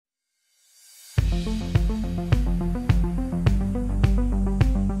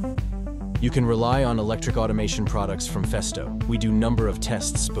You can rely on electric automation products from Festo. We do number of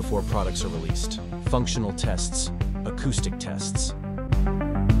tests before products are released. Functional tests, acoustic tests.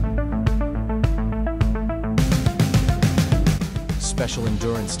 Special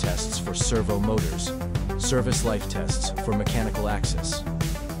endurance tests for servo motors. Service life tests for mechanical axis.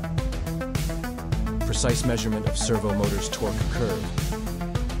 Precise measurement of servo motors' torque curve.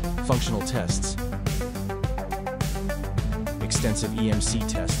 Functional tests. Extensive EMC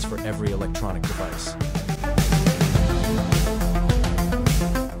tests for every electronic device.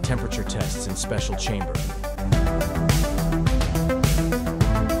 Temperature tests in special chamber.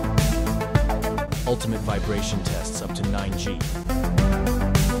 Ultimate vibration tests up to 9G.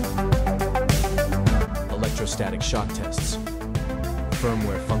 Electrostatic shock tests.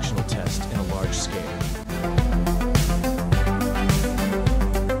 Firmware functional test in a large scale.